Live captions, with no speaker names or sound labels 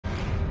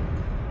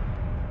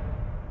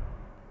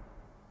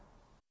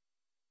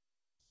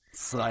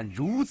此案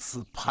如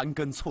此盘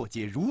根错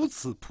节，如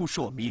此扑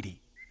朔迷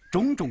离，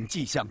种种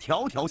迹象、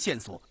条条线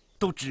索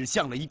都指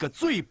向了一个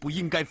最不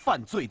应该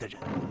犯罪的人。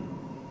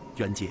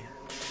袁杰，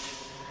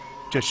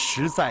这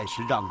实在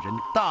是让人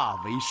大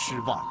为失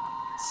望，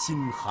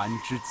心寒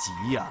之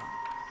极呀！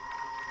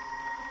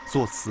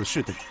做此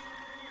事的人，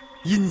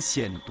阴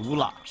险毒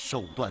辣，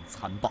手段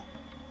残暴，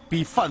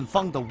比犯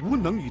方的无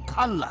能与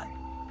贪婪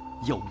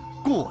有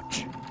过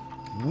之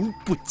无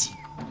不及。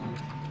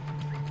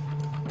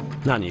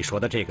那你说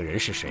的这个人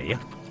是谁呀？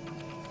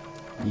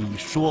你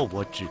说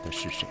我指的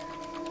是谁？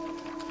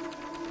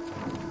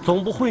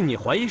总不会你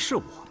怀疑是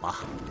我吧？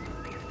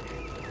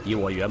以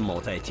我袁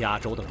某在加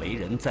州的为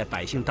人，在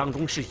百姓当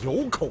中是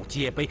有口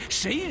皆碑，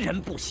谁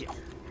人不晓？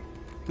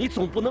你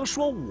总不能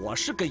说我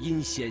是个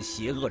阴险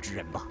邪恶之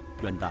人吧？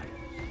袁大人，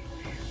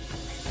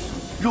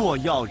若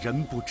要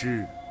人不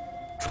知，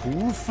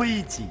除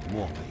非己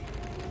莫为。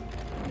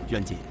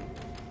袁姐，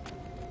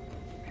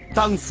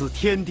当此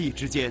天地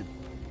之间，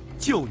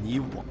就你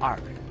我二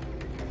人，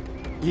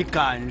你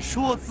敢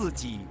说自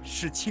己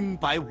是清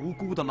白无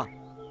辜的吗？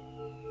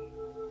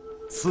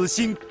此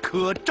心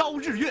可昭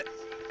日月，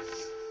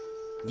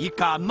你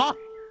敢吗？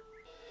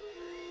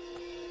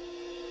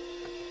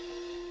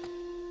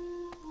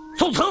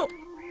宋慈，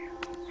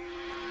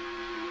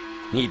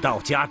你到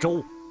加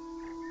州，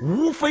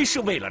无非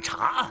是为了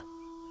查案，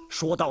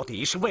说到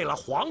底是为了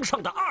皇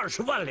上的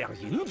20万两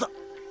银子。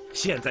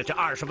现在这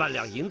20万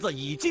两银子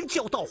已经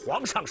交到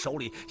皇上手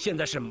里，现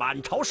在是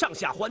满朝上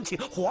下欢庆，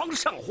皇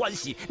上欢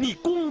喜，你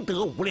功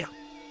德无量。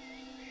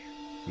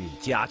你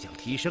嘉奖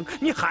提升，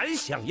你还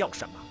想要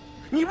什么？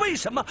你为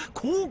什么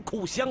苦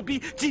苦相逼，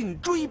紧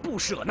追不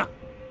舍呢？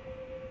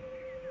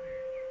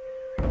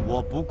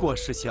我不过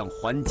是想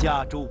还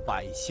加州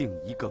百姓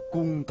一个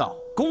公道。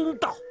公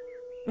道？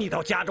你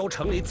到加州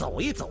城里走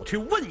一走，去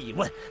问一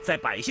问，在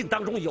百姓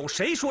当中有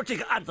谁说这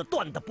个案子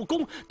断得不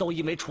公，都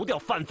因为除掉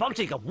犯方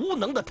这个无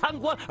能的贪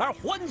官而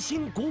欢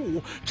欣鼓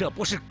舞，这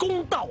不是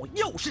公道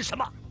又是什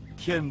么？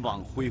天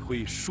网恢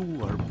恢，疏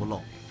而不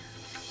漏。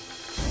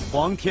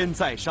皇天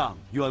在上，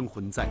冤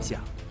魂在下，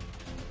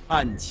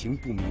案情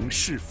不明，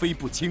是非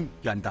不清。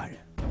袁大人，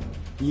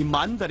你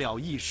瞒得了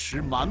一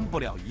时，瞒不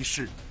了一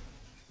世，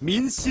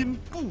民心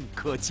不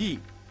可欺。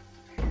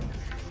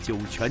九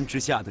泉之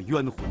下的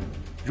冤魂，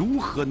如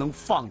何能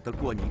放得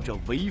过你这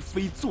为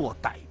非作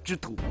歹之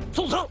徒？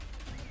宋慈，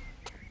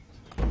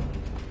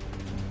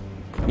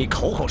你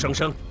口口声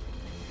声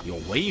有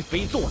为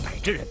非作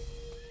歹之人，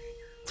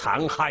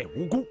残害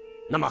无辜，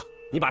那么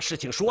你把事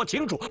情说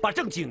清楚，把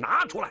证据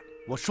拿出来。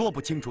我说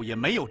不清楚，也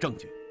没有证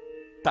据，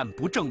但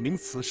不证明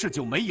此事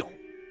就没有，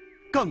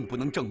更不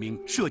能证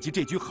明设计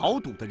这局豪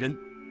赌的人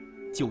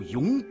就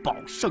永保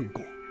圣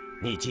果。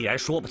你既然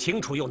说不清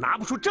楚，又拿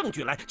不出证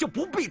据来，就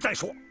不必再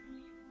说。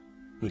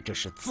你这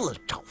是自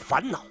找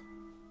烦恼，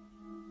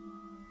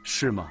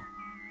是吗？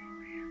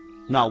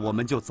那我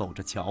们就走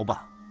着瞧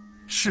吧。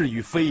是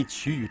与非，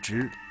曲与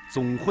直，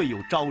总会有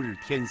朝日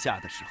天下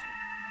的时候。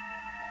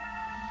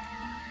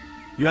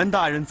袁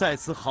大人在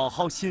此好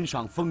好欣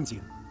赏风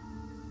景，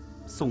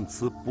宋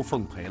慈不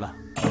奉陪了。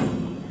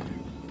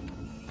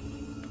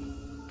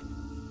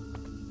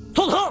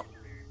宋慈，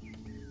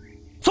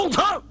宋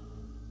慈，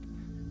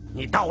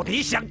你到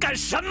底想干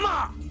什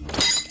么？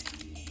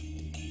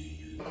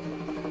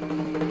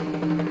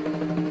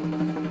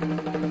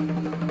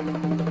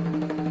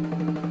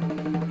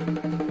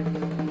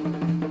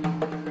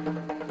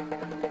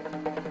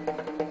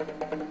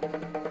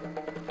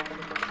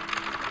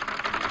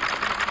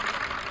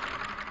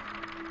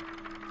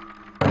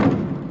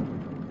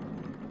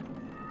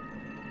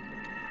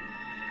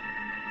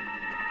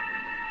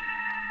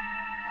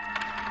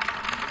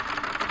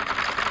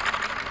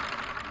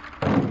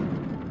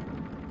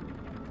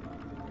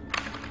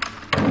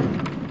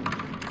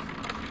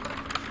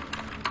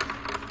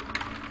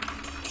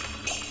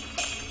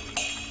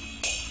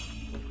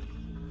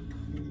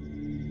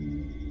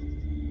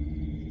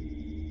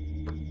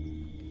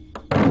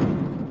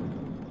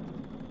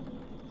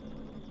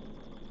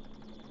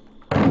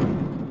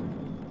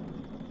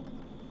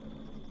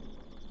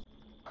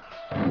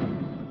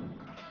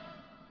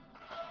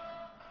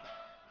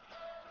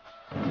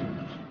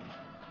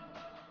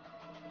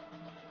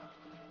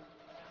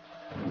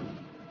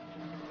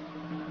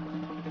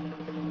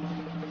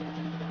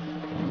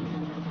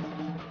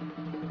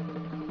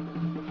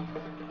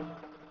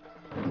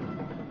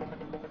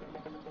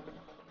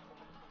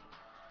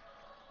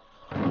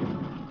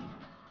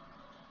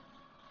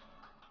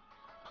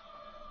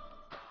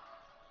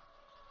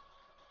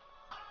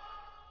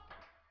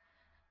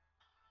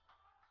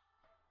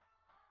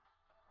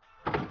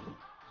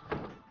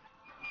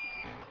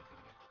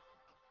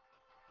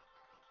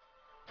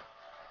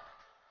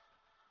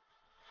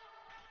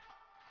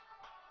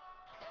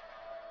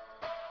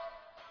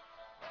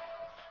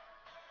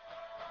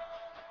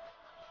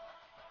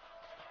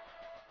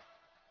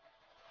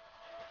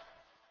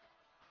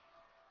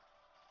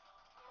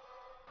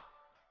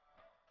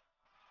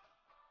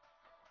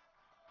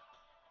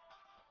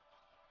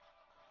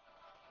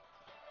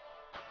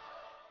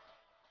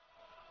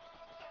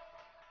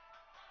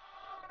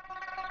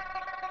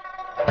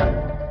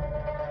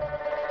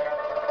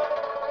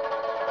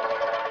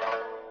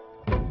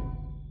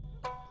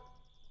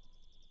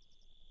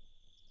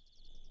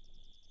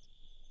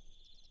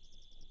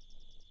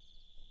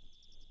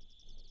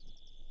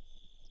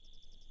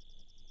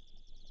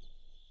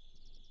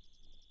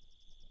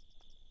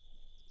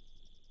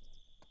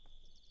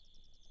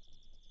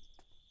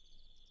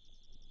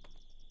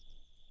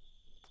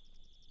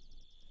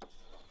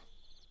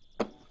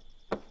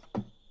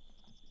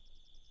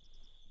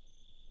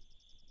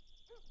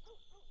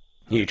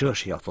你这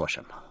是要做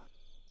什么？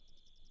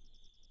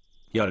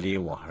要离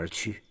我而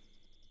去，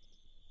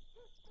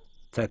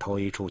再投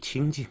一处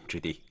清静之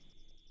地，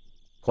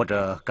或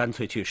者干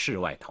脆去世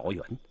外桃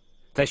源，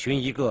再寻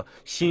一个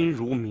心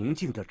如明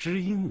镜的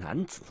知音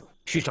男子，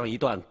续上一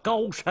段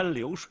高山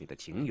流水的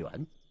情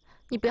缘。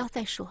你不要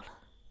再说了。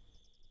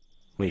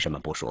为什么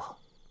不说？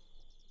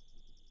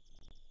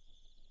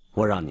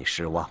我让你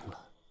失望了。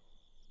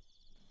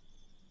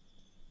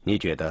你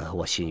觉得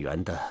我心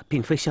缘的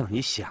并非像你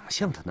想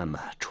象的那么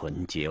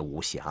纯洁无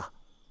瑕、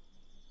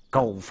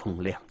高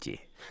风亮节，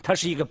他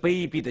是一个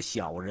卑鄙的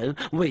小人、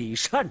伪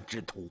善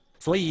之徒，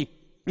所以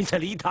你才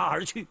离他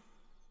而去，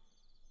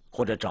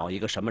或者找一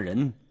个什么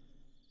人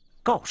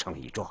告上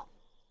一状，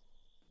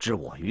置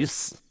我于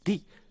死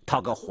地，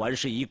讨个还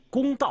氏一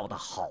公道的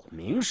好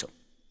名声。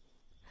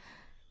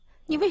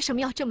你为什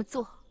么要这么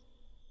做？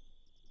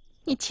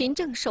你勤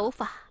政守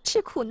法，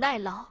吃苦耐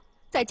劳，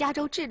在加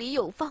州治理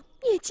有方，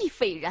业绩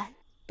斐然，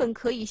本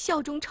可以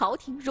效忠朝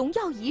廷，荣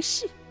耀一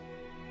世。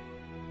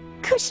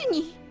可是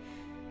你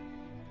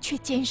却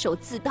坚守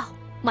自盗，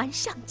瞒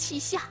上欺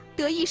下，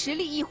得一时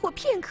利益或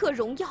片刻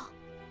荣耀。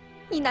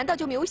你难道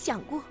就没有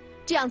想过，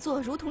这样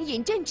做如同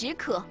饮鸩止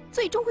渴，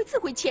最终会自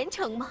毁前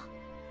程吗？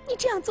你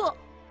这样做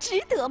值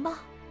得吗？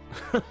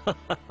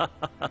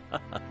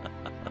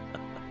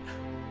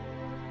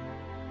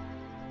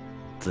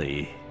子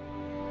瑜，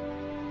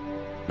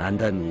难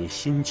得你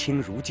心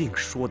清如镜，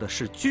说的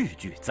是句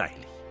句在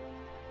理。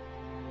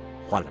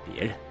换了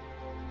别人，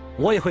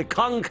我也会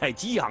慷慨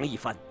激昂一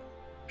番，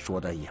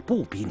说的也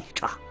不比你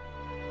差。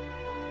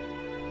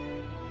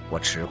我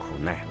吃苦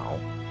耐劳，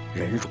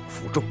忍辱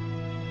负重，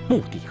目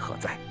的何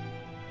在？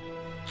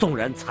纵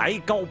然才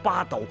高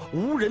八斗，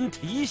无人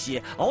提携，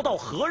熬到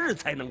何日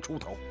才能出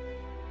头？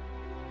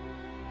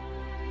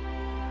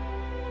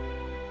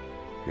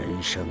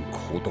人生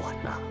苦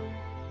短呐！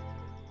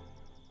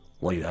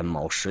我袁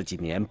某10几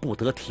年不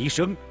得提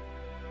升，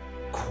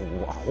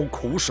苦熬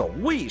苦守，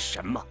为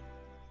什么？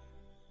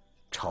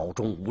朝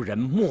中无人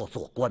莫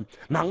做官，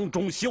囊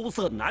中羞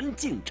涩难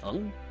进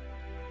城。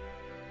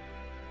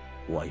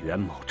我袁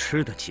某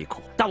吃得起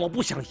苦，但我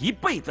不想一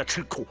辈子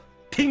吃苦，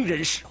听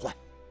人使唤。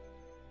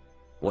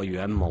我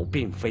袁某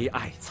并非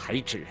爱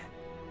财之人，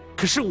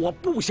可是我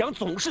不想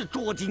总是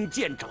捉襟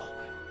见肘。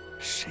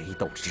谁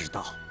都知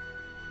道，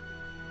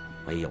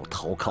唯有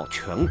投靠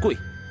权贵，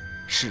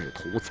仕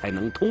途才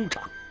能通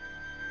畅。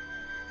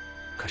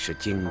可是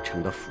京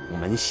城的府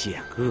门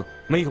险恶，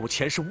没有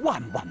钱是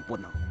万万不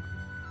能。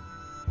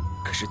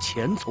可是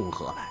钱从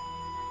何来？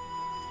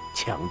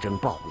强征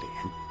暴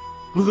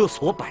敛，勒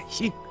索百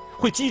姓，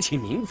会激起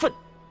民愤。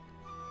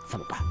怎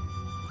么办？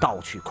盗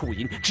取库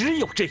银，只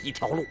有这一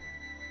条路。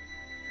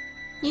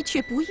你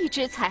取不义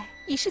之财，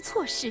已是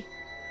错事，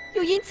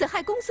又因此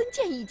害公孙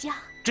健一家，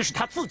这是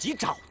他自己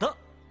找的。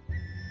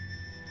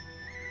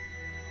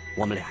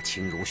我们俩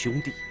亲如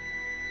兄弟，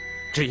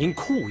只因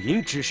库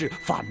银之事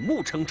反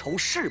目成仇，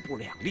势不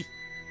两立。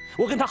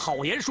我跟他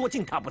好言说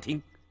尽，他不听；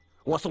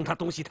我送他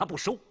东西，他不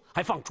收，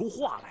还放出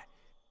话来。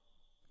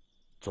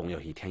总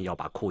有一天要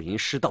把库银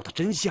失盗的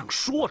真相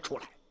说出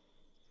来。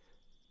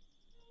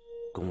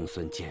公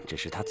孙健只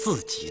是他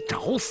自己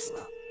找死，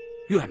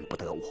怨不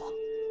得我。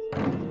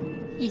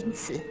因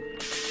此，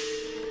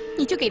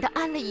你就给他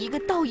安了一个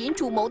盗银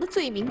主谋的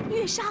罪名，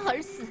虐杀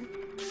而死。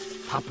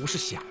他不是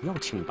想要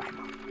清白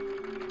吗？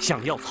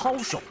想要操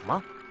守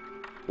吗？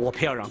我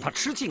偏要让他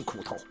吃尽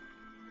苦头，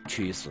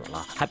屈死了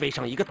还背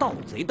上一个盗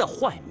贼的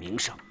坏名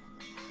声。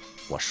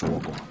我说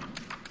过，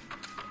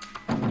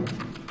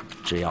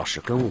只要是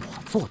跟我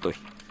作对，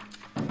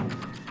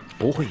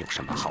不会有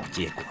什么好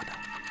结果的。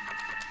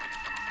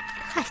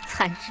太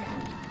残忍了。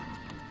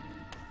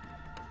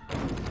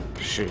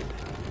是的，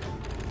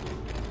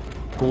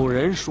古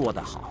人说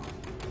得好，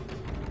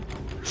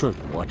顺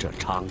我者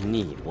昌，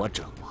逆我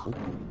者亡。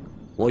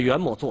我袁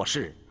某做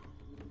事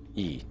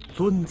亦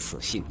遵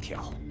此信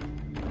条。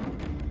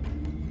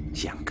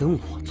想跟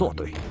我作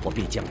对，我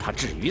必将他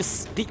置于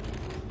死地，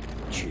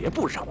绝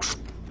不饶恕。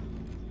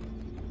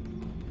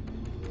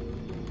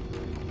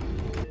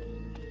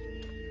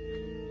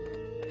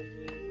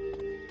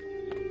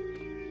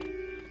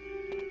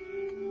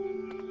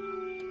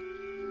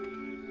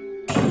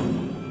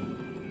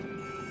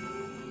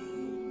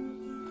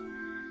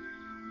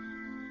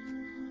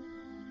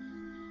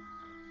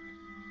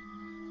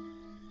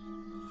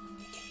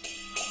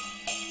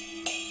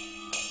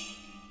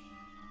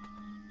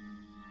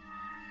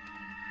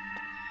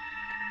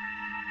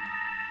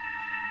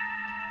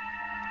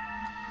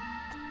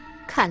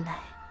看来，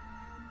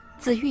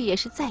紫玉也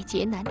是在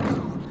劫难逃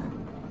了。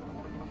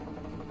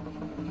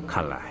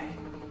看来，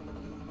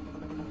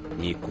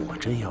你果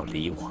真要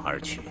离我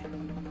而去。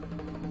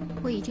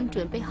我已经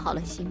准备好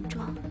了行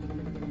装，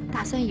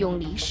打算永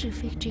离是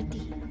非之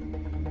地，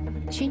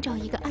寻找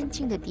一个安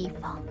静的地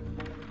方，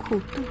苦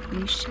度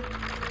余生。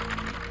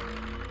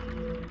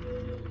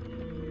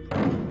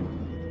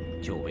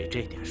就为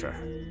这点事儿，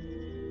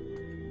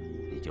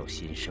你就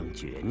心生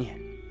绝念？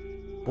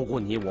不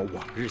顾你我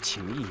往日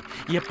情谊，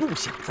也不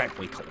想再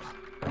回头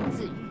了。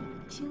子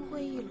玉，心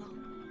灰意冷，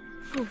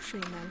覆水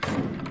难收。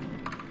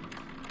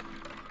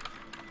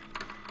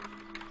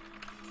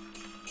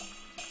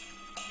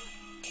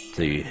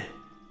子玉，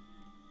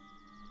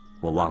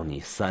我望你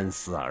三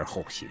思而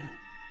后行，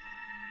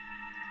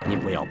你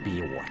不要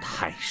逼我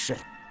太甚。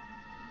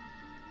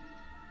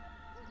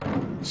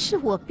是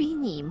我逼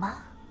你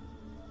吗？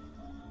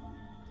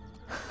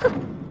哼！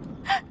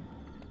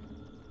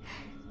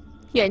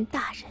袁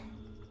大人，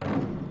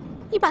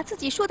你把自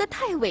己说得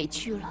太委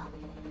屈了。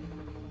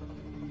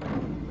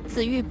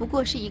紫玉不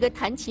过是一个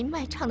弹琴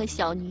卖唱的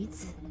小女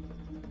子，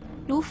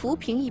如浮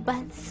萍一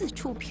般四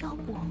处漂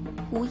泊，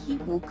无依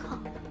无靠。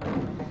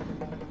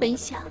本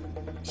想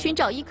寻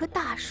找一棵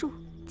大树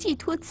寄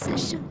托此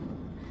生，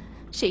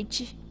谁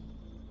知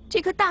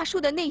这棵大树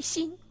的内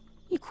心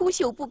已枯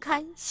朽不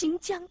堪，行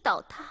将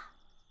倒塌。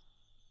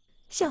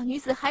小女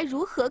子还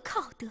如何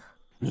靠得？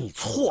你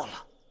错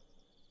了。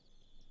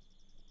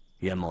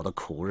袁某的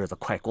苦日子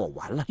快过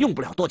完了，用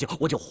不了多久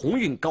我就鸿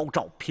运高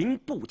照，平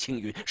步青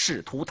云，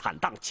仕途坦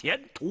荡，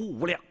前途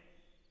无量。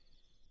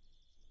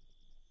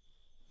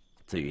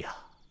子玉啊，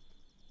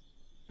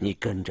你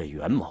跟着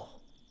袁某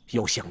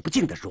有享不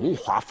尽的荣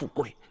华富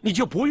贵，你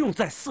就不用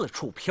再四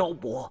处漂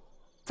泊，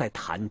再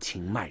弹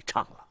琴卖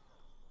唱了。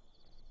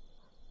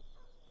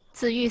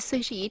紫玉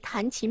虽是一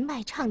弹琴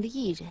卖唱的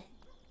艺人，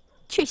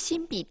却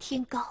心比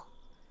天高。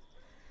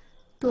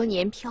多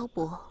年漂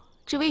泊，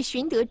只为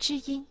寻得知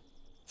音，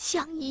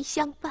相依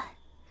相伴。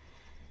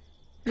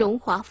荣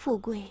华富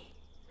贵，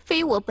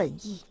非我本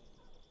意，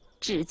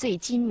纸醉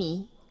金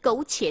迷，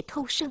苟且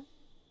偷生，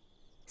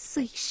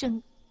虽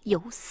生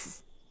犹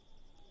死。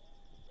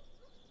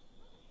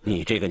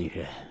你这个女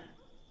人，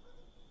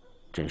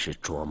真是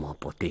捉摸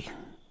不定。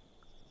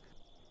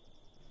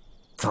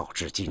早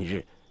知今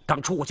日，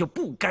当初我就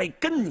不该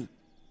跟你。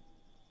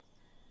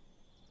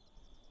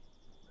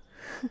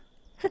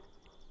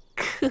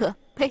可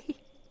悲！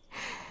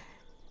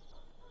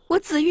我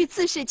紫玉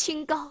自视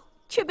清高，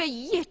却被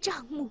一叶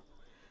障目。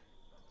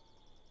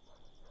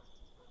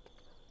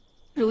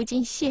如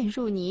今陷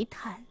入泥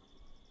潭，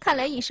看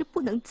来已是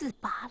不能自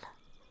拔了。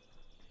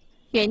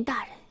袁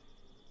大人，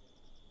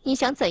你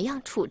想怎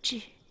样处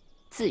置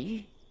紫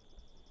玉？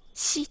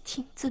悉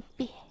听尊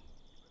便。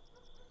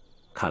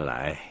看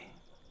来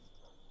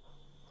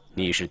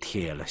你是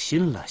铁了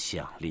心了，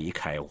想离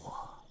开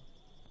我。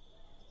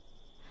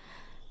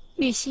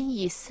玉心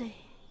已碎，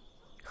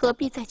何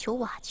必再求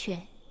瓦全？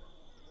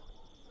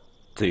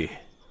子玉，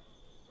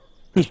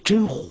你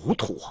真糊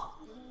涂啊！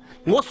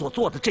我所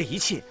做的这一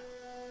切，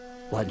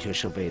完全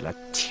是为了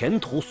前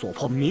途所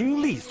迫，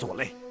名利所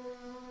累。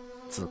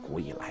自古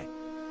以来，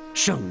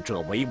胜者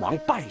为王，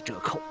败者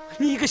寇。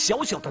你一个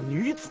小小的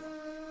女子，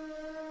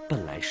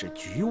本来是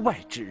局外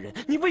之人，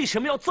你为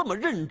什么要这么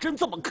认真，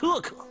这么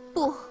苛刻？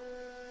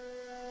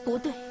不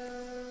对。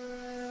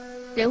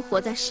人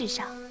活在世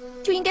上，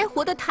就应该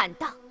活得坦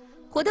荡，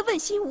活得问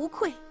心无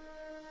愧。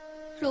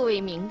若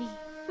为名利，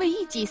为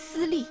一己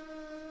私利，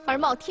而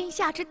冒天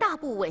下之大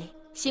不韪，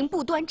行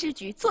不端之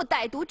举，做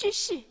歹毒之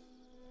事，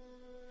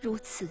如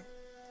此，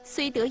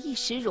虽得一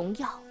时荣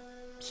耀，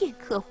片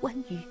刻欢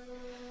愉，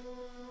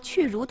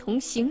却如同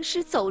行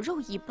尸走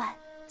肉一般，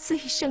虽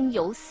生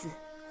犹死。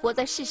活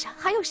在世上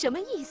还有什么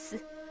意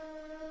思？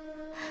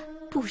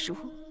不如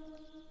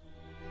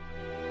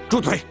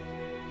住嘴！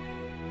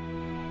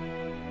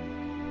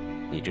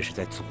你这是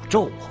在诅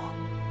咒我！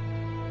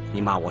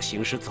你骂我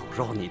行尸走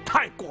肉，你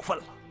太过分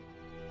了！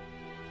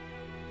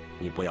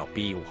你不要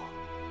逼我，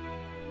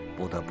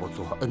不得不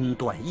做恩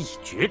断义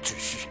绝之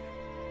事。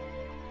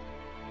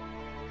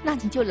那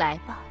你就来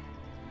吧，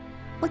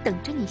我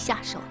等着你下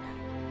手呢。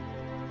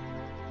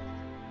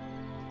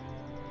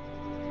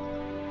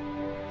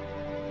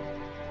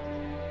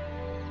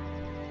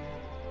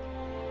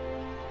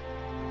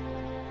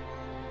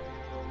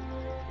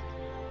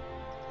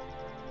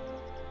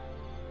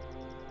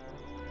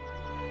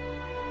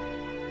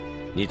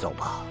你走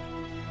吧，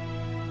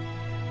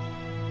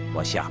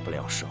我下不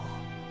了手。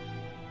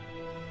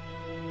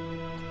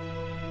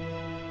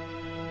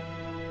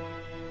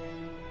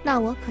那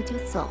我可就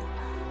走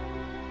了。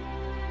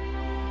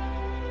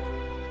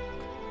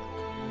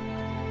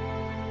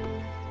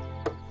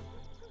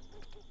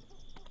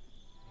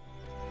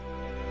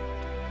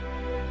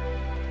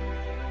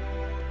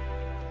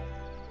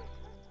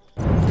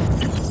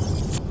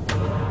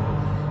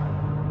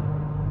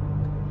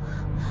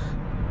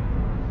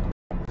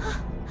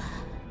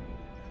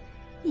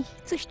你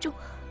最终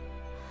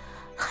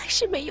还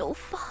是没有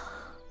放。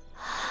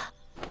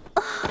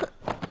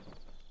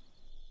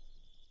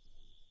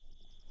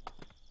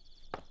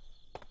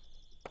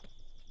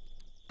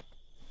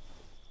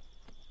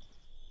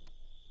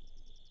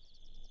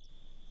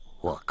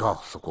我告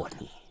诉过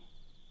你，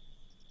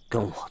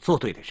跟我作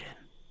对的人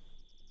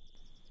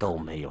都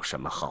没有什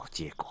么好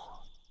结果，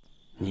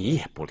你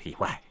也不例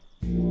外。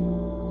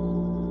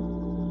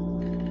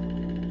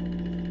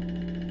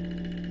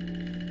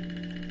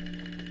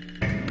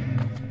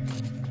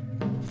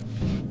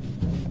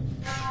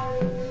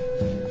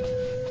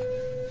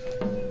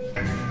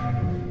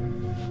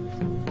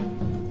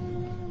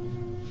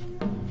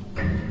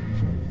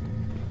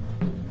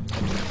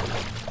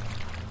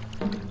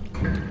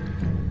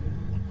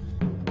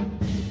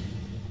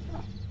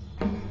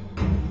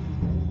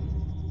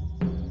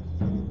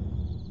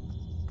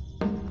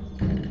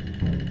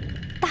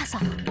嫂，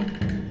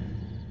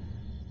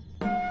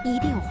你一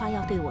定有话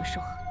要对我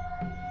说。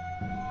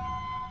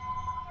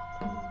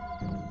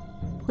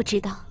我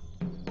知道，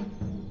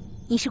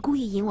你是故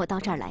意引我到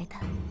这儿来的，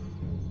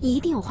你一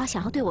定有话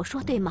想要对我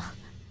说，对吗？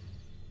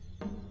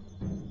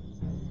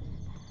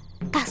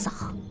大嫂，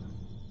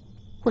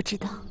我知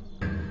道，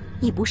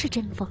你不是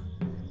真疯。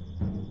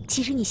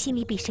其实你心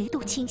里比谁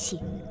都清醒，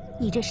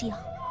你这是要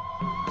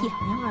掩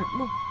人耳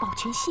目，保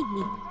全性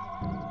命，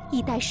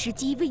以待时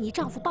机为你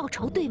丈夫报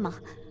仇，对吗？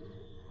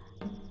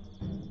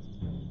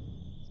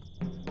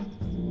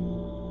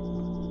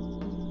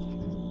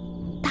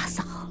大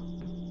嫂，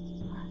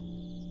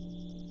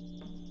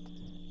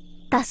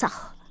大嫂，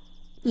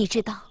你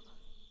知道，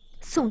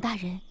宋大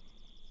人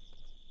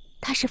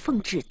他是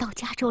奉旨到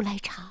加州来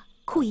查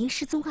库银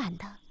失踪案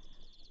的。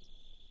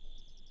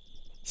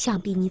想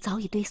必你早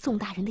已对宋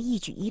大人的一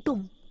举一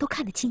动都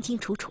看得清清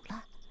楚楚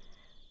了。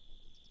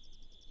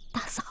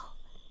大嫂，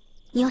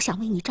你要想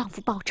为你丈夫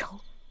报仇，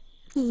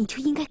你就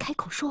应该开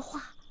口说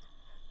话，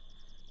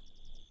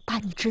把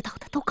你知道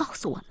的都告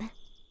诉我们。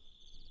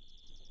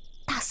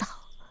大嫂，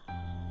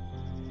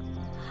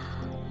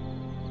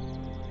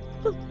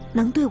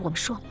能对我们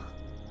说吗？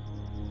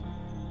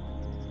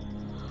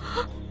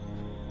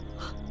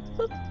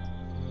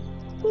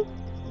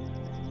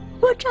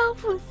我丈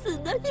夫死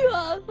的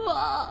冤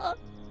枉，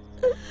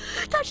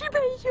他是被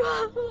冤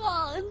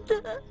枉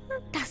的。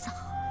大嫂，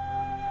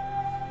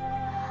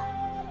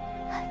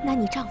那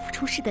你丈夫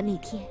出事的那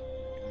天，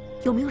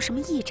有没有什么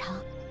异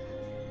常？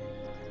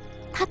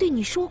他对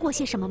你说过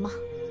些什么吗？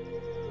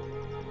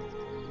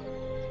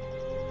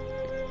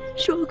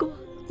说过。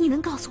你能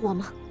告诉我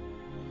吗？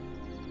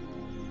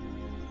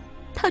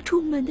他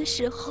出门的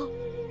时候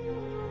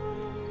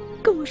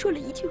跟我说了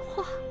一句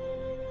话，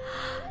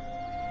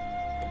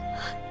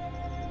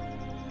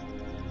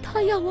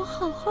他要我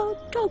好好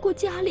照顾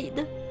家里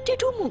的这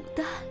株牡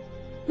丹。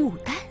牡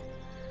丹？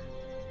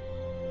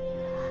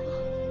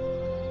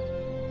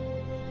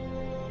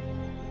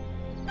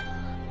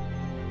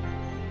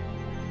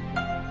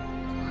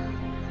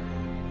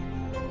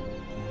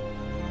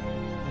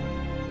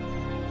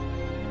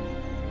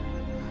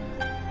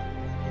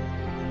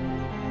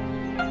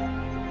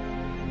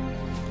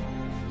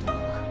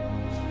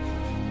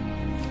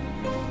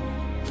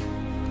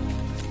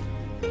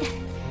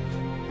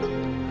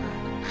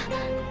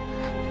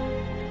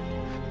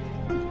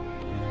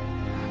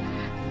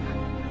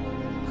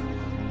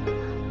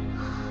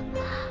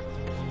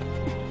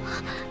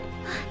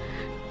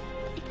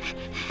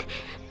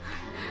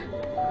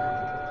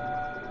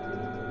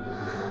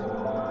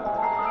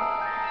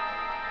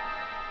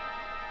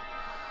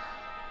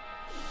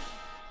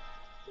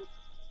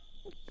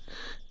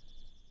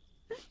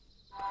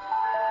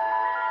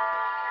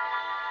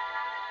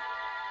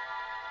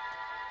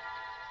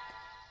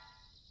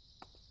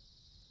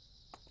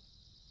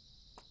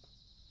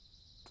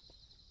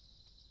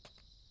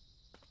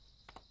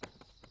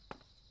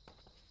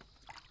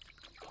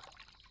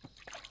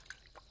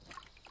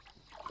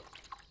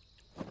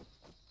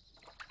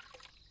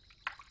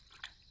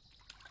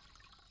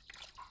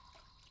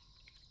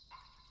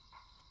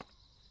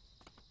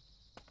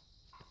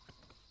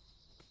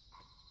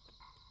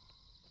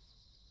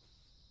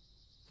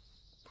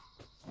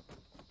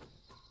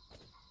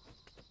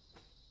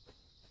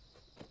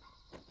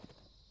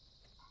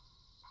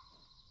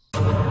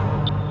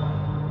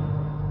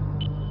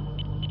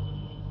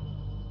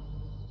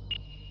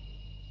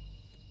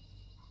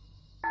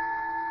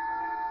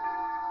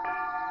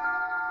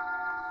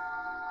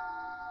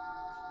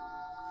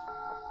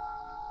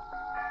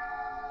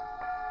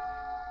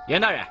袁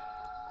大人，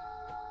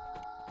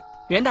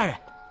袁大人，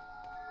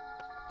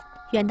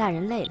袁大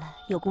人累了，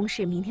有公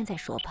事明天再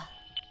说吧。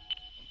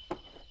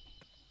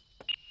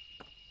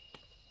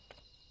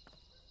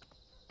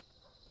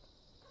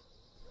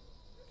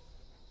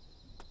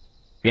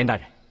袁大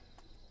人，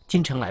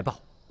京城来报，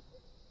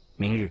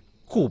明日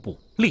户部、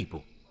吏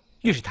部、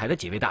御史台的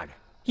几位大人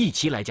一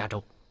齐来加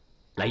州，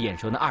来验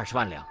收那20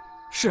万两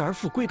失而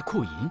复归的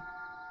库银。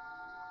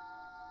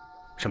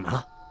什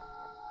么？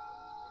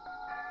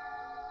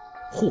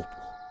户部、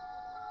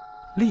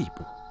吏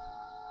部、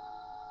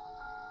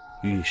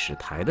御史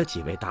台的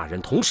几位大人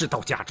同时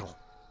到加州，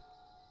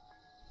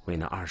为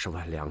那20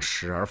万两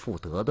失而复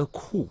得的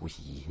库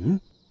银。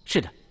是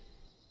的。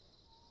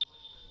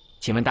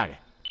请问大人，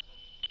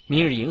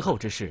明日迎候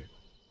之事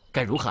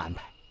该如何安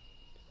排？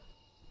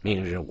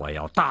明日我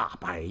要大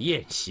摆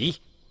宴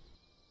席，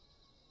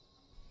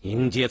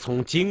迎接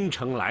从京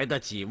城来的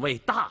几位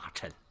大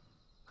臣。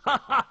哈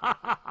哈哈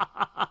哈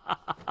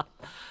哈哈！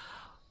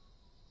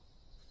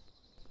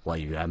我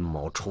袁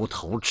某出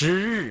头之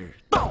日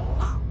到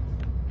了。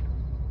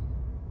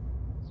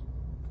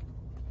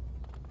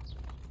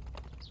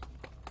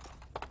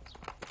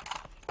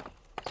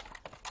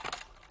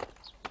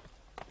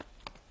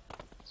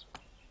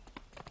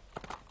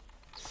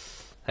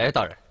哎，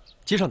大人，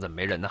街上怎么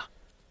没人呢？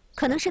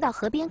可能是到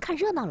河边看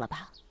热闹了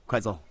吧。快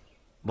走，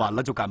晚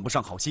了就赶不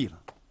上好戏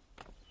了。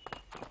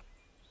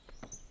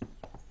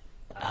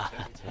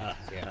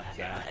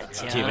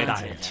几位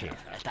大人请。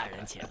大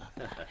人请。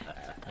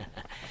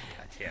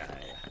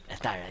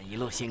大人一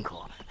路辛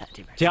苦。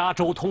这边。加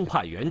州通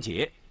判袁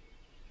捷，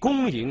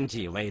恭迎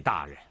几位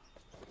大人。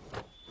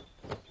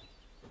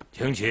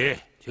请起，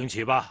请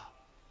起吧。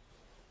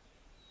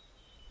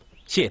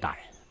谢大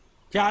人。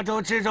加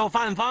州知州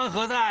范方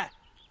何在？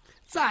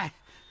在。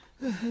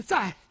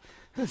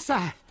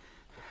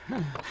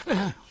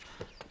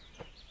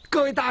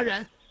各位大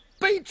人，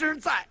卑职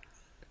在。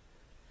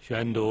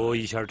宣读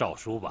一下诏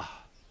书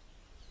吧。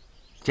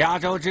加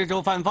州知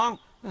州范方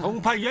通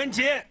判袁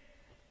捷，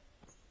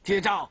接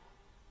诏。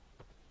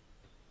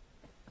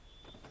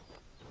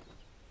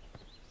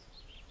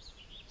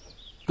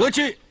革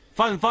去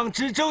范方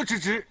知州之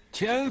职，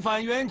遣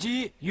返原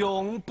籍，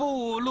永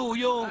不录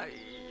用。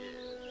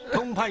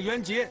通判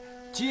袁捷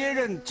接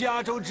任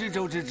加州知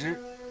州之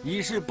职，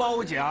以示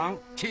褒奖，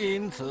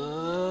钦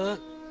此。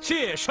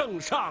谢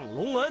圣上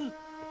隆恩。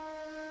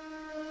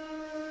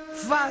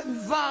范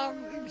方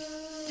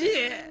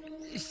谢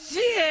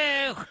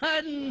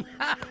恩。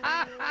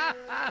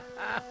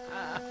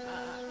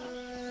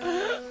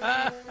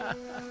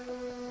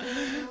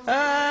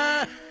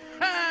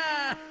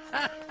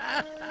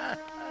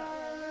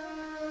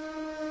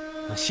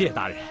谢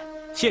大人，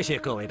谢谢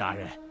各位大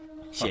人，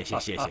谢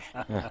谢。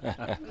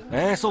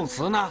哎，宋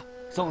慈呢？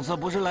宋慈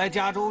不是来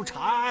加州查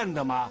案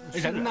的吗？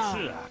人呢？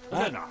是啊，他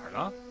在哪儿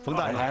呢？冯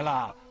大人来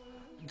了，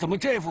怎么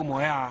这副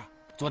模样？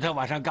昨天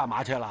晚上干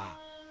嘛去了？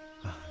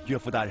岳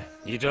父大人，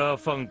你这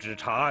奉旨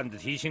查案的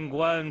提刑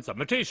官怎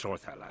么这时候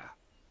才来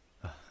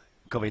啊？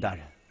各位大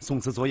人，宋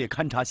慈昨夜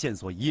勘察线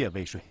索，一夜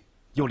未睡，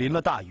又淋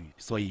了大雨，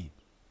所以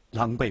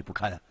狼狈不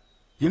堪。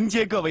迎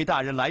接各位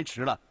大人来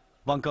迟了，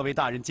望各位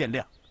大人见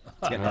谅。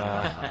见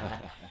谅。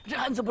这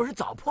案子不是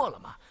早破了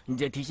吗？你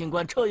这提刑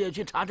官彻夜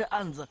去查这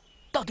案子，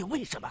到底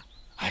为什么？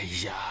哎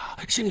呀，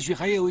兴许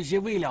还有一些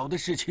未了的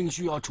事情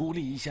需要处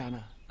理一下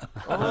呢。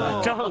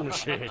正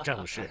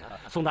是，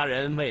宋大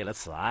人为了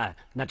此案，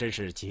那真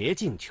是竭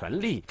尽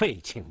全力，废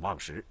寝忘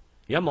食。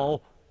袁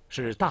某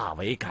是大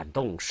为感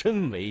动，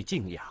深为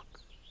敬仰。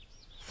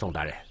宋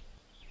大人，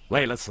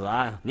为了此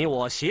案，你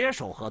我携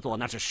手合作，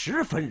那是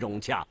十分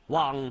融洽。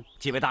望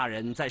几位大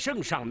人在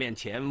圣上面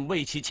前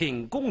为其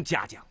请功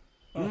嘉奖。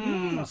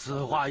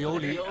此话有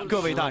理。各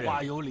位大人，此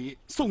话有理。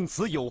宋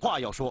慈有话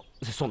要说。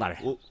宋大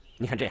人，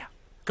你看这样，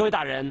各位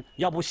大人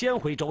要不先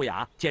回州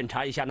衙检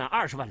查一下那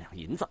20万两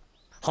银子，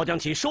好将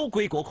其收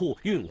归国库，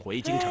运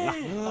回京城啊！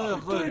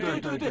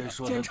对，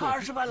检查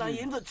20万两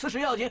银子，此事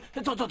要紧。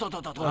走。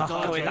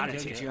各位大人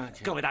请，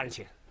各位大人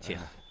请。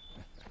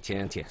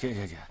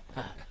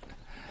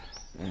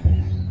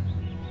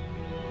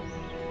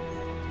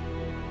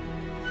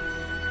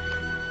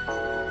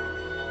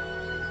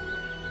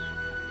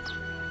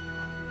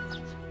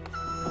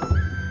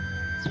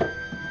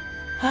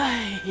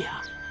哎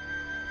呀，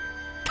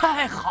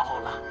太好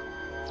了！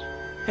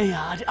哎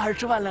呀，这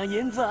20万两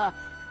银子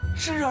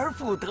失而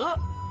复得，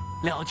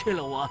了却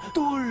了我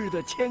多日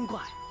的牵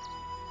挂。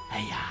哎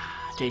呀，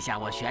这下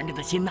我悬着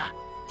的心呐，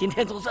今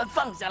天总算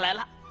放下来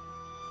了。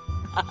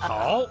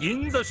好，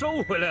银子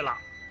收回来了，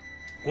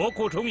国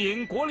库充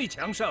盈，国力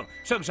强盛，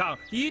圣上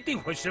一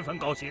定会十分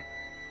高兴。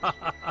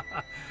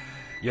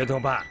袁通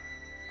判，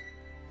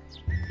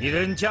你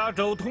任加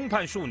州通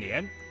判数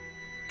年，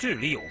治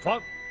理有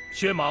方，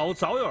薛某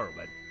早有耳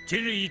闻，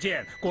今日一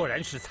见，果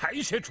然是才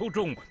学出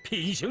众，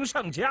品行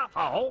上佳。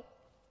好，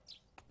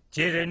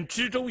接任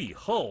知州以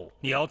后，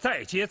你要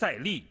再接再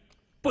厉，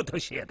不得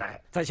懈怠。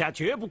在下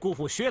绝不辜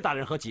负薛大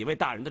人和几位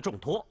大人的重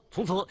托，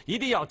从此一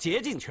定要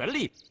竭尽全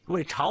力，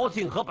为朝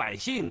廷和百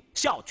姓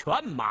效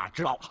犬马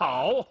之劳。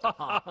好，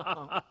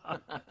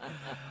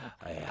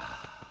哎呀，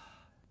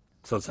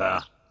宋慈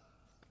啊，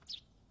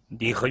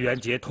你和袁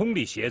捷通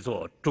力协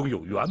作，终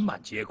有圆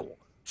满结果，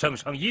圣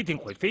上一定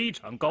会非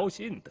常高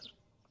兴的。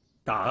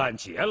大案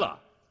结了，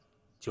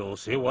就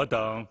随我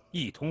等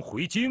一同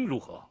回京，如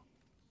何？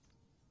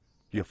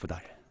岳父大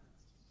人，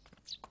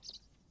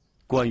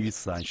关于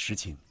此案实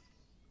情，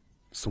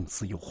宋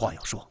慈有话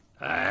要说。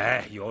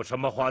哎，有什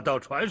么话到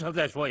船上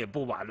再说也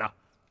不晚了。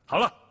好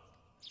了，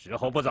时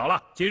候不早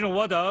了，今日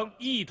我等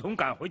一同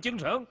赶回京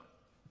城，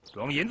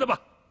装银子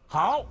吧。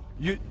好，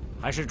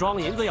还是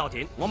装银子要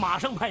紧，我马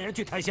上派人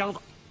去抬箱子。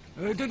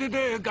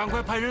对，赶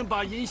快派人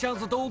把银箱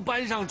子都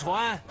搬上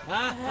船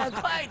啊！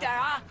快点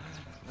啊！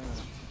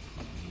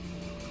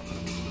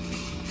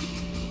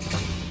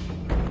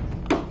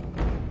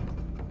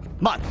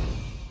慢！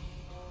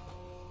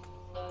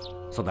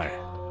宋大人，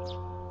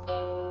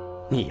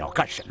你要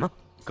干什么？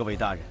各位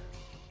大人，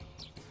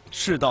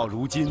事到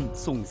如今，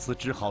宋慈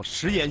只好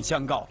实言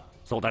相告了。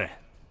宋大人，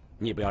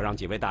你不要让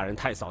几位大人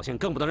太扫兴，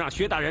更不能让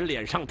薛大人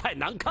脸上太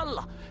难看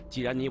了。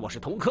既然你我是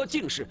同科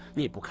进士，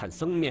你不看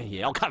僧面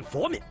也要看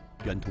佛面。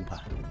袁通判，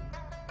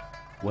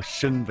我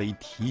身为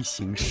提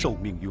刑，受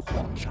命于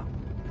皇上，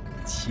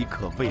岂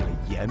可为了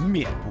颜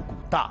面不顾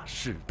大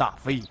是大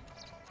非？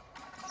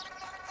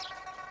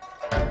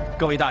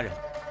各位大人，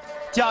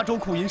加州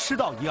库银失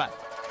盗一案，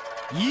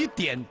疑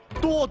点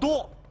多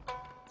多。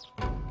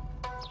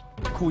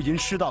库银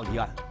失盗一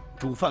案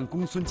主犯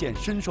公孙健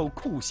身受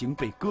酷刑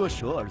被割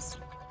舌而死。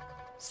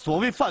所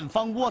谓犯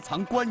方窝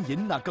藏官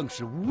银，那更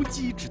是无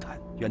稽之谈。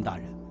袁大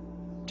人，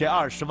这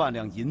20万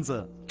两银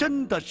子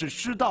真的是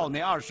失盗那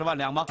20万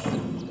两吗？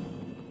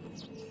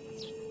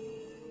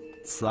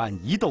此案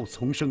疑窦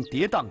丛生，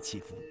跌宕起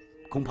伏，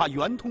恐怕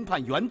袁通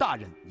判袁大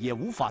人也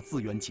无法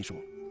自圆其说。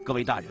各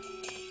位大人，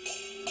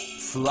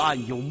此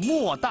案有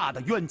莫大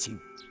的冤情，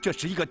这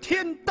是一个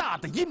天大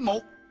的阴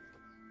谋。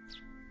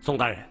宋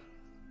大人，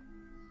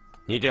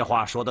你这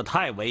话说得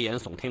太危言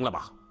耸听了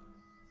吧？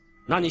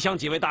那你向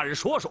几位大人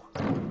说说，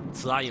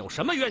此案有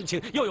什么冤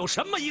情，又有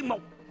什么阴谋？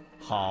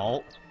好，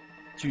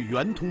据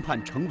袁通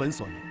判呈文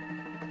所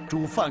言，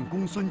主犯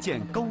公孙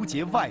健勾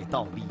结外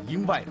盗，里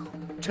应外合，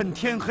趁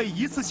天黑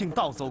一次性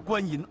盗走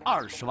官银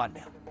20万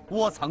两，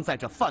窝藏在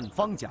这犯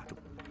方家中。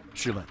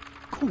试问，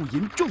库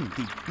银重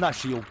地，那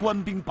是有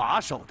官兵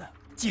把守的，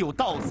既有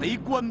盗贼，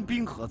官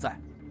兵何在？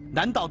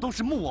难道都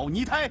是木偶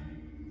泥胎？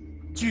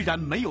居然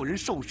没有人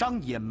受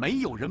伤，也没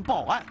有人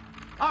报案。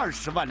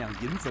20万两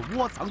银子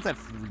窝藏在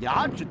府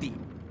衙之地，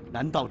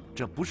难道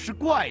这不是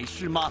怪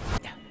事吗？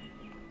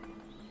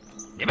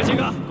你们几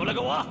个过来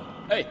跟我！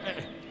哎，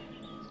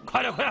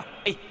快点，快点！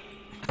哎，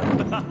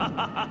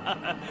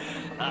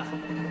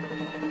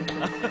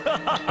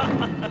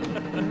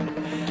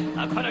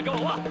快点跟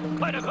我挖！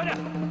快点，快点！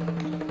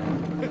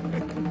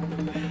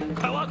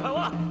快挖，快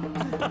挖！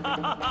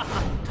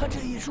他这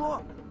一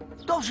说，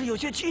倒是有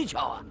些蹊跷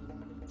啊。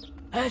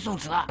哎，宋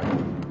慈啊，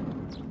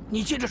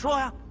你接着说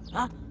呀！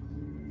啊，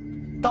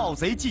盗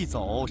贼既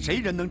走，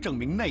谁人能证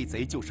明内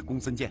贼就是公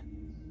孙健？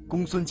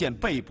公孙健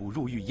被捕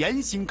入狱，严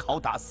刑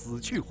拷打，死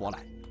去活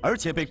来，而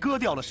且被割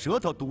掉了舌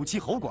头，堵其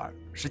喉管，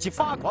使其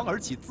发狂而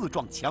起，自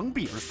撞墙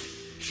壁而死。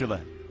试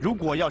问，如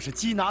果要是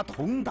缉拿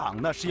同党，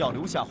那是要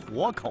留下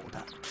活口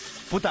的，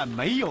不但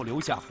没有留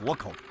下活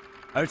口，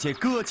而且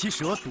割其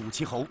舌，堵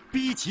其喉，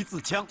逼其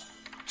自枪，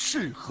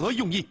是何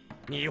用意？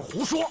你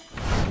胡说！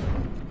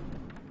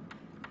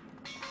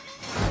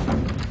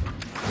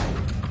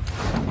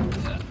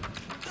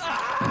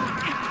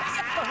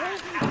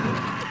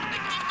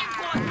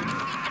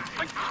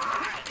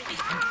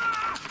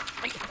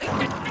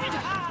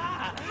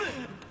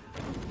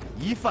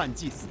疑犯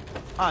既死，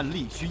案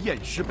例需验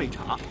尸备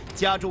查，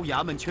加州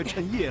衙门却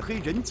趁夜黑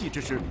人静之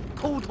时，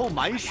偷偷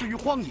埋尸于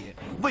荒野，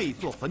未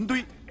作坟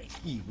堆，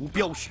亦无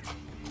标识。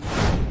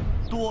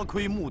多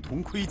亏牧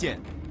童窥见，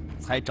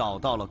才找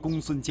到了公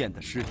孙健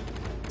的尸体。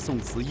宋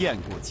慈验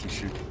过其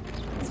尸，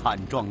惨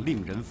状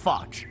令人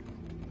发指。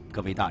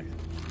各位大人，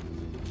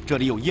这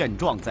里有验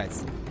状在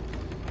此，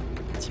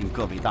请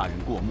各位大人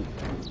过目。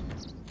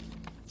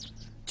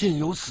竟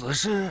有此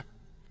事？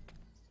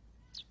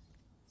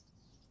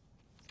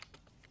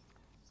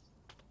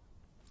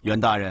袁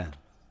大人，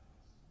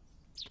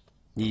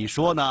你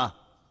说呢？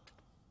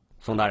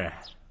宋大人，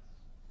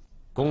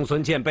公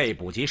孙健被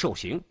捕及受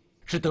刑，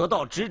是得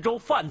到知州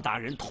范大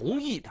人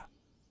同意的，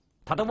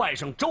他的外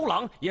甥周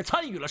郎也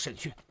参与了审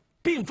讯，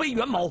并非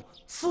袁某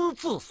私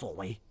自所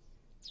为。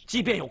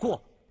即便有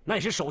过，那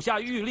也是手下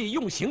狱吏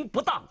用刑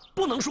不当，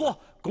不能说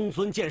公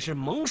孙健是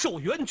蒙受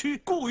冤屈，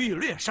故意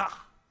掠杀。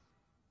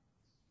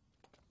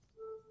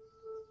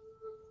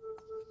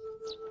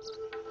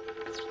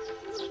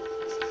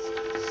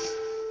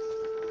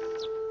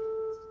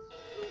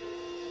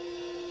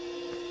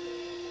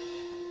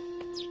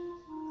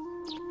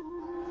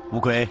吴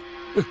奎，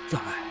在，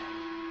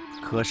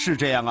可是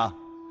这样啊？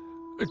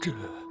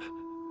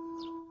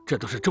这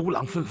都是周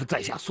郎吩咐在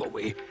下所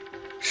为，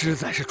实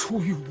在是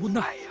出于无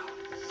奈呀。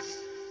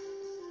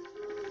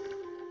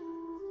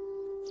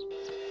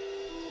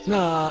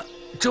那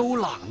周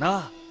朗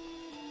呢？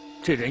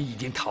这人已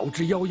经逃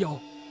之夭夭，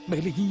没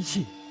了音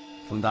信。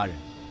冯大人，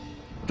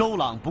周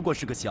朗不过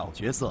是个小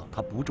角色，他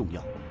不重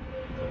要。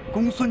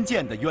公孙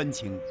健的冤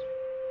情，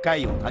该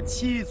由他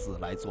妻子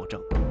来作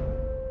证。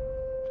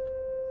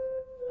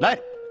来，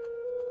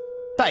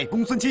带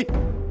公孙妻。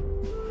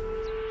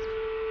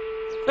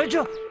哎，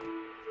这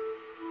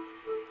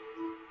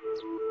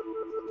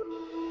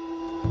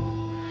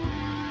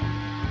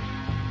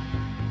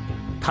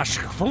他是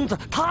个疯子，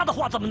他的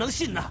话怎么能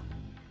信呢？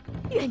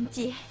袁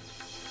杰，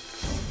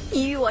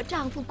你与我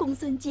丈夫公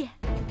孙健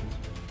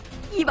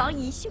以往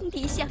以兄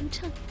弟相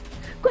称，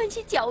关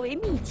系较为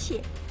密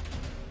切。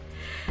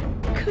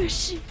可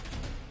是，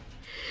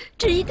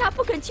只因他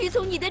不肯屈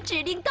从你的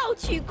指令盗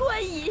取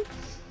官银，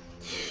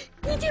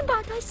你竟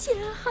把他陷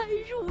害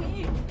入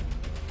狱，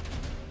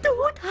毒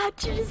他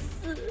致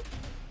死。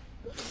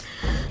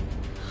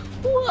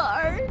我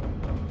儿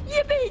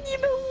也被你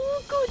们无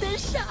辜的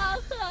杀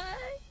害。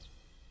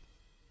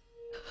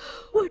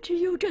我只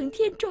有整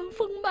天装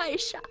疯卖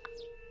傻，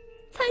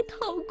才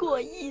逃过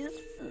一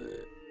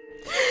死。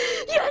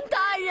袁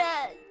大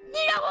人，你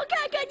让我看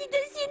看你的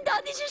心到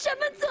底是什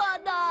么做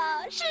的，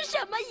是什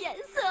么颜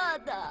色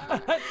的？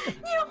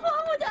你还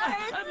我的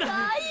儿子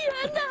啊，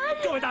袁大人！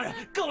各位大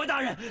人，各位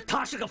大人，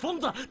他是个疯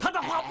子，他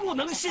的话不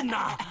能信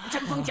呐！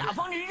真疯假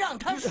疯，你让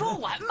他说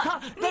完嘛！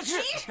你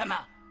急什么？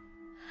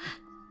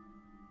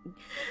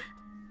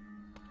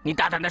你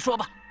大胆的说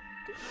吧。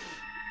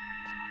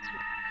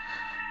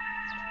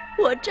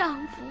我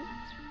丈夫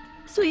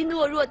虽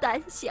懦弱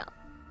胆小，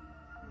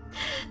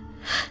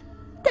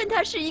但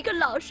他是一个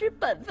老实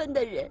本分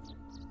的人。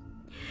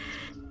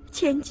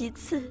前几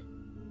次，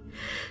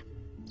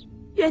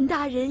袁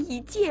大人以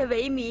借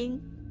为名，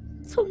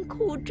从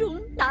库中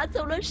拿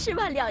走了10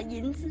万两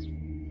银子，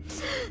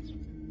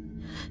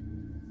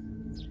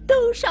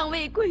都尚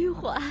未归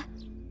还。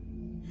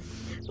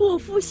我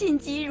夫心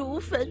急如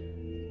焚，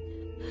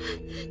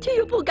却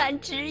又不敢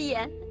直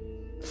言。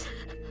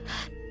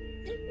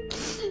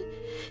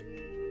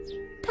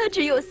他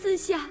只有私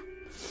下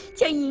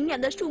将银两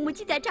的数目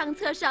记在账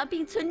册上，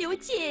并存留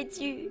借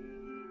据。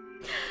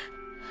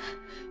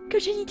可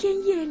是，一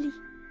天夜里，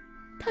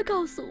他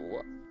告诉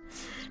我，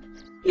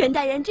袁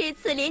大人这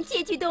次连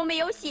借据都没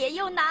有写，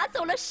又拿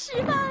走了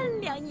10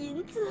万两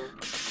银子。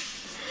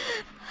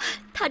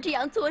他这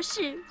样做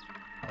事，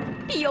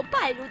必有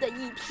败露的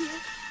一天。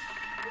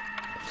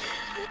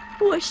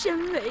我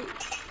身为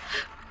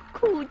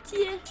库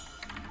监，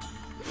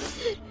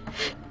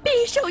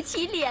必受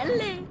其连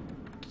累，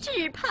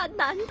只怕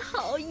难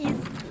逃一死。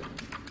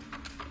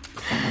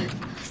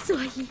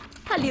所以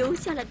他留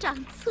下了账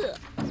册，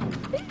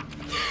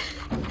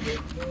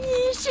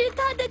以示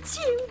他的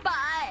清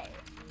白。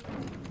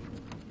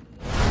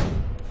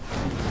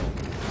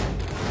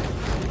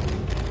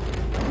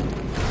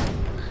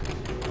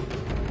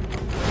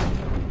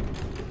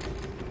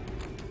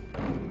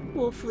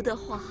我夫的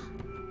话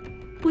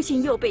不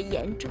幸又被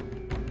言中。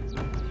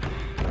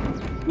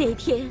那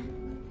天，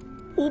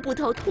吴捕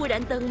头突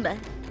然登门，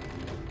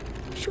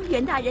说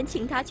袁大人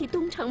请他去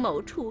东城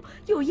某处，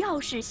有要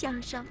事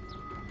相商。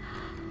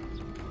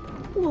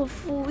我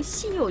夫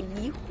心有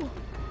疑惑，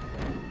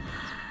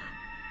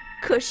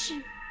可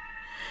是，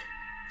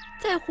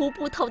在胡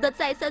捕头的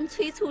再三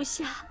催促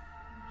下，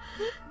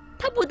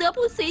他不得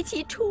不随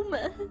其出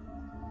门。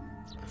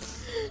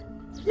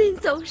临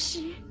走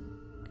时，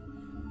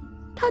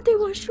他对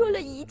我说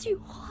了一句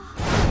话：“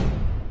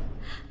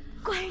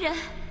官人，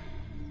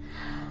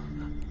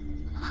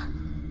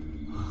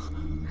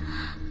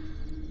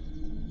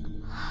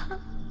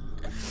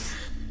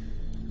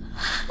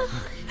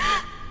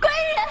官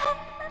人，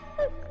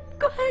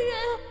官人，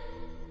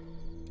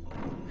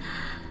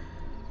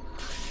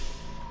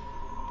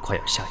快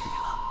要下雨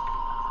了，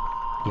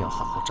你要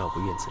好好照顾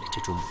院子里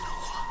这株牡丹花。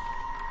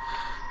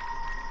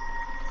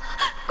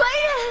官人。”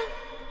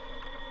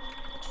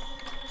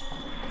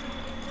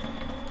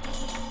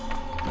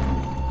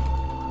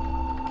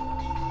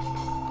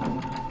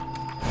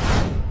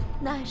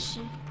那时，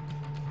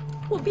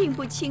我并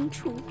不清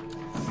楚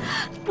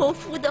我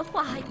夫的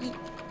话意，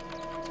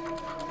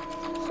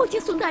后经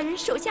宋大人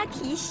手下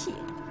提醒，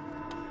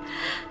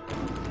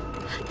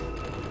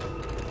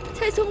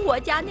才从我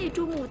家那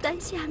株牡丹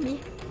下面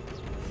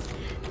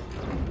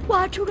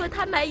挖出了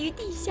他埋于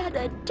地下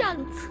的账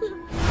册。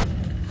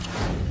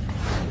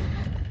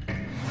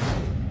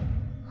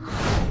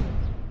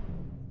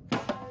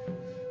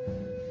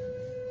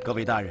各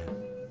位大人，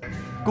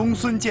公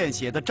孙健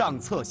写的账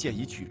册现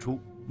已取出，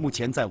目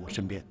前在我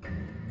身边，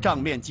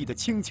账面记得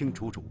清清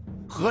楚楚，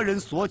何人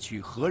所取，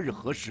何日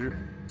何时，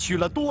取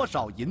了多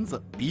少银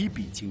子，比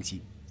比清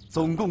晰，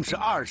总共是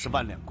20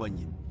万两官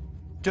银。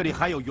这里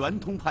还有袁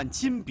通判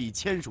亲笔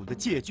签署的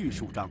借据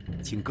数张，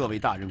请各位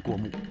大人过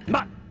目。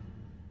慢，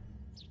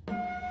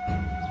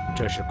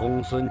这是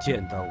公孙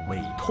健的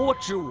委托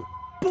之物，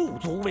不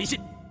足为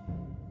信。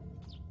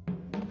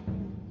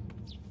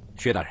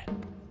薛大人，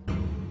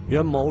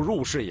袁某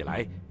入仕以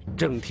来，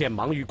整天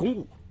忙于公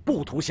务，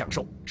不图享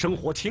受，生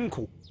活清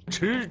苦，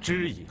持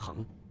之以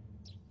恒。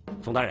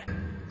宋大人，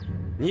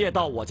你也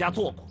到我家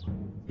做过，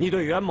你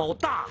对袁某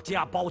大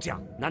加褒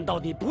奖，难道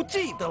你不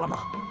记得了吗？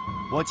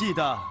我记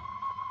得，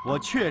我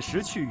确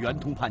实去袁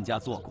通判家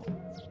做过。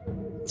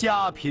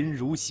家贫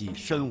如洗，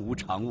身无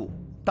长物。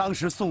当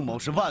时宋某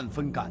是万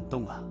分感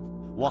动啊！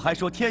我还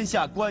说天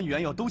下官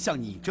员要都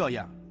像你这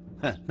样，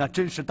哼，那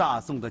真是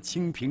大宋的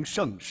清平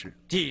盛世。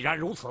既然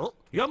如此，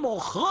袁某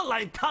何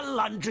来贪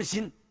婪之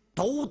心？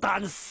斗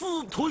胆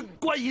私吞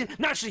官银，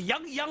那是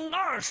洋洋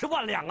20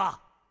万两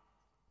啊！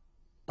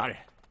大人，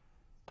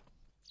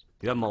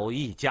袁某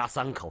一家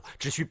3口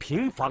只需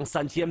平房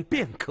3间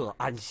便可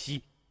安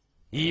息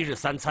，1日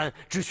3餐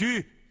只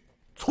需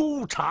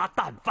粗茶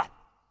淡饭，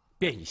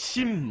便已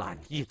心满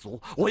意足。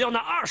我要那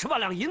20万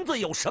两银子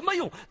有什么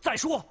用？再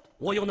说，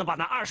我又能把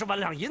那20万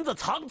两银子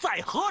藏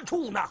在何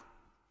处呢？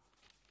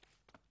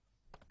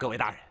各位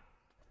大人，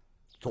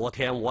昨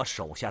天我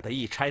手下的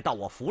一差到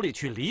我府里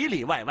去，里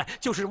里外外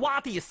就是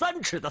挖地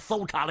3尺的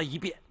搜查了一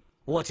遍。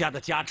我家的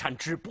家产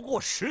只不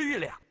过10余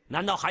两，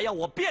难道还要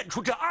我变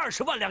出这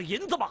20万两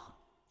银子吗？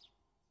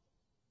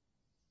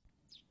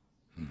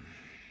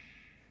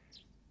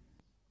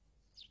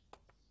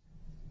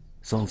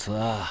宋慈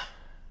啊，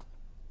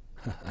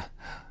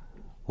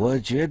我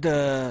觉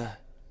得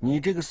你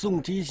这个宋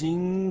提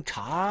刑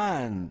查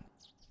案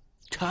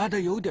查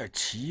得有点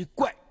奇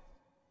怪。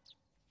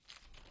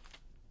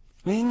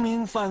明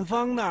明范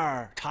方那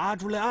儿查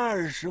出来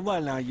20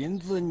万两银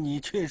子，你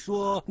却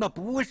说那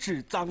不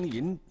是赃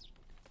银，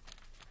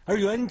而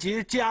袁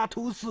杰家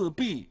徒四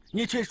壁，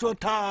你却说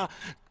他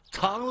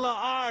藏了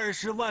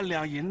20万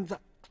两银子，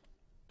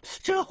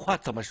这话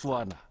怎么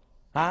说呢？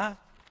啊，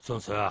宋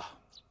慈啊，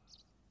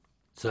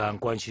此案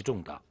关系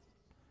重大，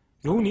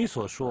如你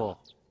所说，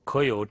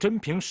可有真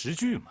凭实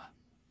据吗？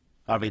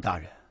二位大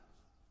人，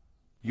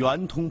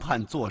袁通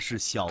判做事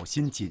小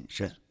心谨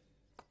慎。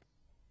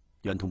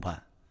袁通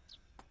判，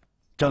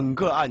整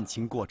个案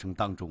情过程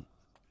当中，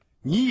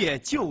你也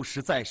就是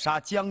在杀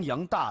江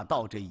洋大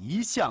盗这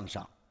一项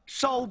上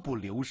稍不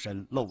留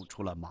神，露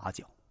出了马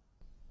脚。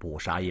不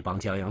杀一帮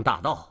江洋大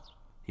盗，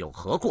有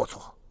何过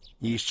错？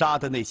你杀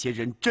的那些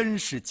人真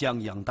是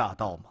江洋大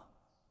盗吗？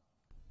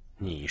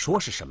你说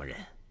是什么人？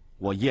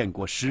我验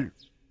过尸，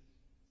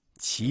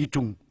其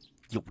中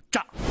有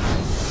诈。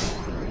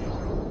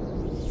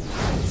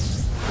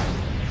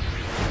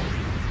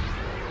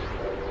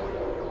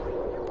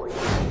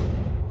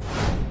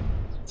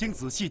经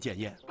仔细检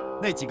验，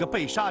那几个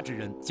被杀之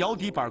人脚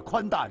底板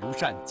宽大如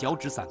扇，脚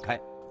趾散开，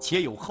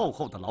且有厚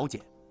厚的老茧，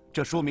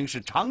这说明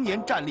是常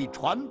年站立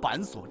船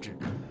板所致。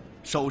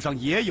手上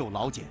也有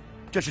老茧，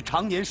这是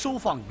常年收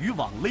放渔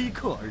网勒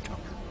刻而成。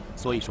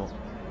所以说，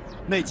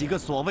那几个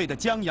所谓的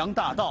江洋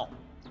大盗，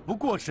不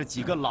过是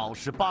几个老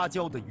实巴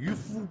交的渔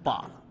夫罢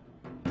了。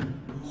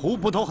胡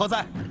捕头何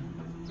在？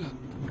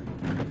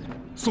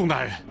宋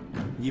大人，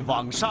你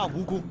枉杀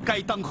无辜，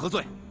该当何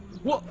罪？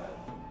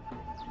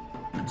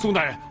宋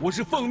大人，我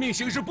是奉命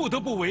行事，不得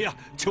不为啊！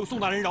求宋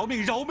大人饶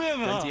命，饶命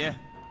啊！袁杰，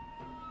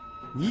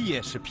你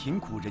也是贫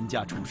苦人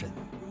家出身，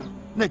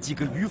那几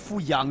个渔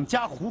夫养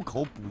家糊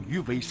口、捕鱼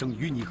为生，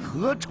与你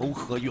何仇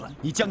何怨？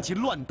你将其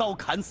乱刀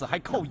砍死，还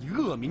扣以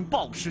恶名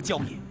暴尸郊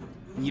野，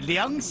你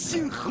良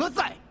心何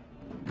在？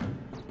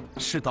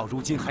事到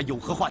如今，还有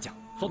何话讲？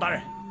宋大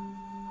人，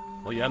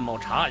我袁某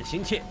查案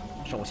心切，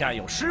手下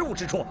有失误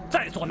之处，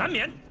在所难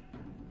免。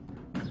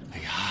哎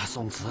呀，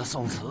宋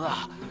慈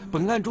啊，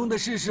本案中的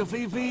是是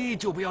非非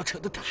就不要扯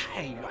得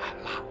太远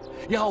了，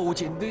要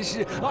紧的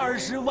是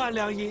20万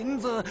两银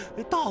子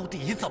到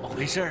底怎么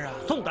回事啊？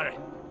宋大人，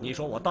你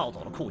说我盗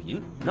走了库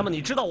银，那么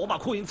你知道我把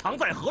库银藏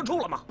在何处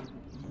了吗？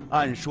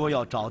按说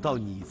要找到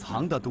你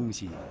藏的东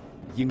西，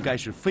应该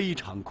是非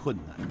常困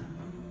难的。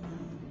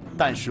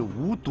但是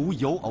无独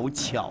有偶，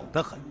巧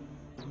得很，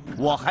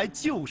我还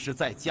就是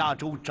在加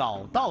州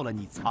找到了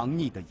你藏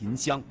匿的银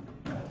箱。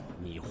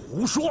你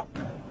胡说！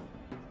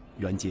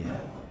袁杰，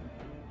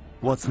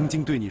我曾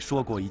经对你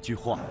说过一句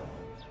话：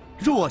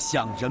若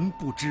想人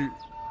不知，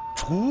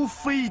除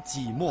非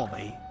己莫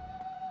为。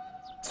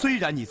虽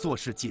然你做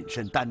事谨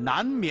慎，但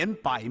难免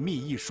百密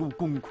一疏，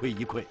功亏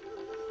一篑。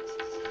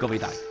各位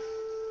大人，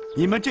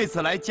你们这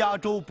次来加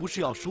州不是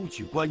要收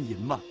取官银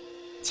吗？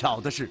巧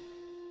的是，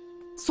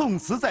宋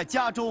慈在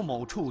加州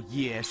某处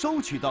也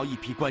收取到一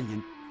批官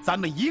银，咱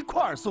们一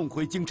块儿送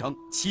回京城，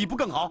岂不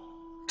更好？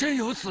真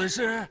有此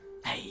事？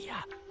哎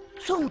呀，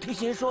宋提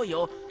刑说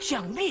有，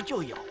想必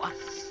就有啊，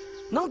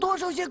能多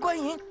收些官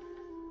银，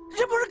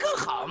这不是更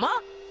好吗？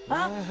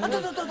啊，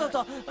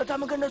走，咱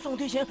们跟着宋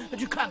提刑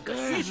去看个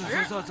虚实。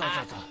走。走。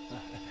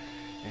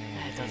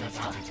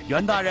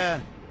袁大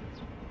人，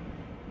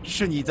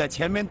是你在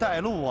前面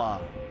带路啊，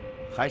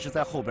还是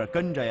在后边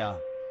跟着呀？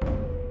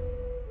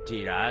既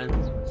然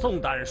宋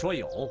大人说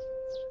有，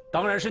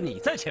当然是你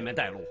在前面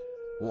带路，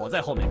我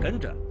在后面跟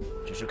着，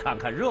只是看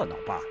看热闹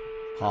罢了。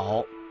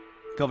好，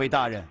各位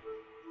大人，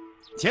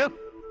请。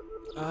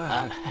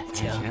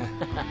请。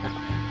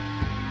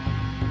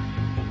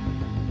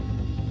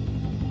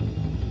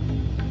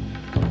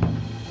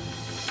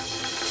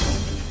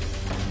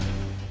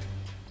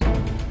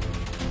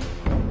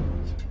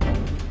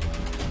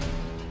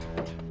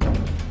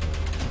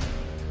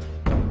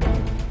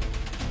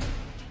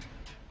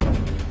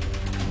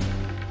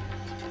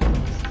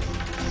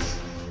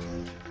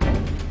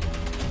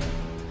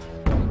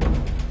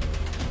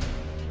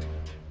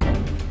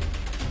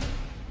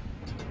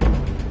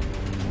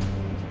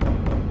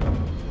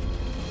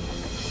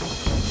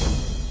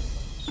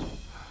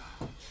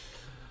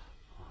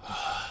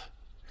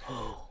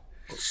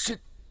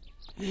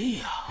哎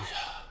呀，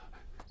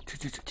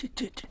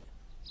这，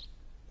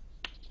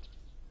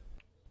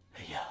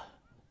哎呀，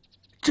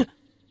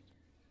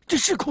这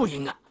是库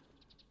银啊，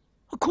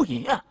库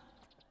银啊，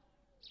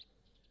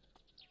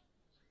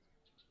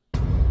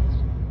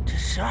这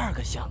12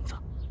个箱子，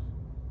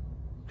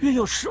约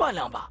有10万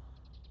两吧？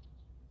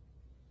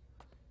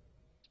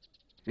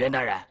袁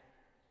大人，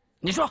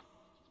你说，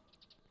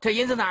这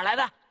银子哪儿来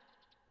的？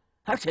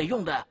而且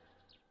用的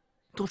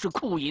都是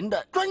库银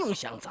的专用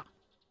箱子，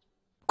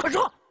快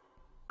说！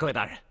各位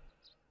大人，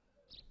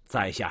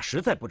在下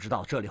实在不知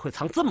道这里会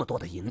藏这么多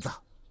的银子。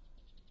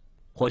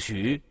或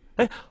许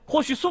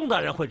宋大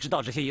人会知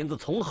道这些银子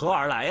从何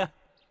而来呀？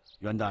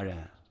袁大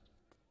人，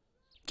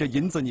这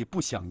银子你不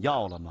想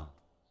要了吗？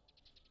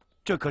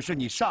这可是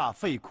你煞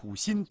费苦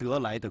心得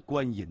来的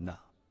官银呐！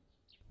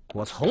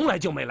我从来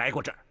就没来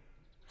过这儿，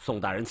宋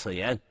大人此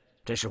言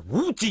真是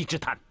无稽之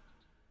谈。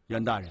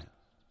袁大人，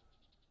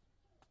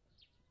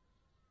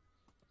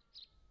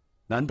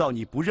难道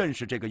你不认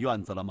识这个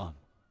院子了吗？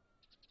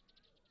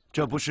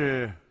这不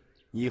是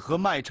你和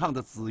卖唱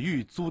的紫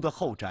玉租的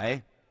后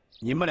宅，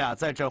你们俩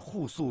在这儿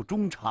互诉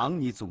衷肠，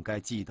你总该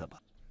记得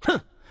吧？哼，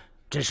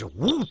真是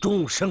无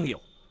中生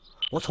有。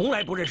我从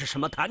来不认识什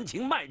么弹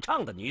琴卖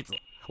唱的女子，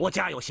我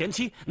家有贤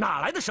妻，哪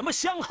来的什么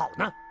相好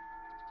呢？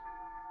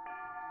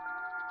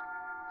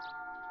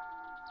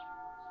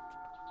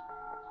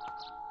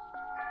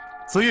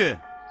紫玉，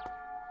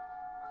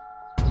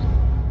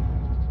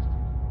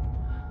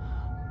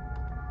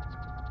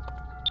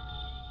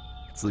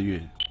紫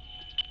玉，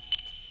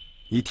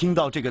你听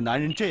到这个男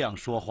人这样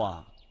说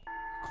话，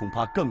恐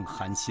怕更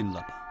寒心了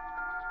吧？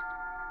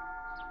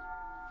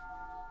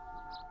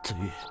紫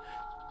玉，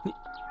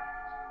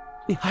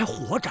你还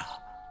活着？